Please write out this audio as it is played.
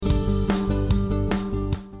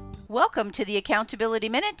Welcome to the Accountability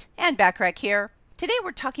Minute, and Backrack here. Today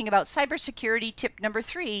we're talking about cybersecurity tip number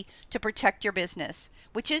 3 to protect your business,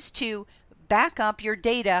 which is to back up your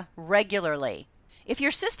data regularly. If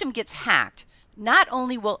your system gets hacked, not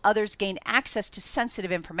only will others gain access to sensitive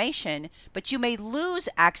information, but you may lose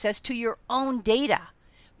access to your own data.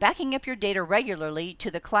 Backing up your data regularly to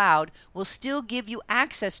the cloud will still give you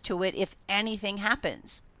access to it if anything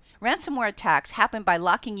happens. Ransomware attacks happen by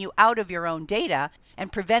locking you out of your own data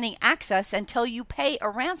and preventing access until you pay a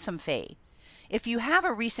ransom fee. If you have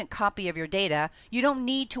a recent copy of your data, you don't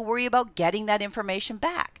need to worry about getting that information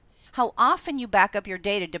back. How often you back up your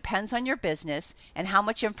data depends on your business and how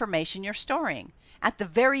much information you're storing. At the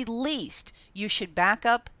very least, you should back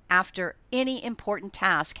up after any important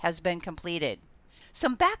task has been completed.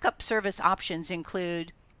 Some backup service options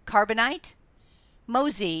include Carbonite,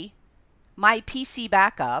 Mozy, My PC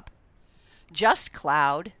Backup, Just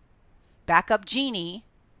Cloud, Backup Genie,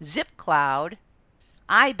 Zip Cloud,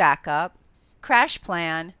 iBackup,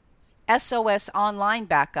 CrashPlan, SOS Online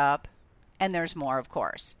Backup, and there's more, of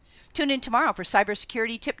course. Tune in tomorrow for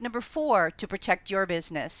cybersecurity tip number 4 to protect your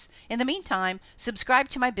business. In the meantime, subscribe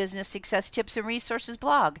to my Business Success Tips and Resources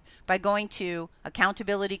blog by going to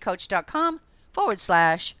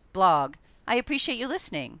accountabilitycoach.com/blog. I appreciate you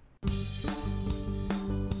listening.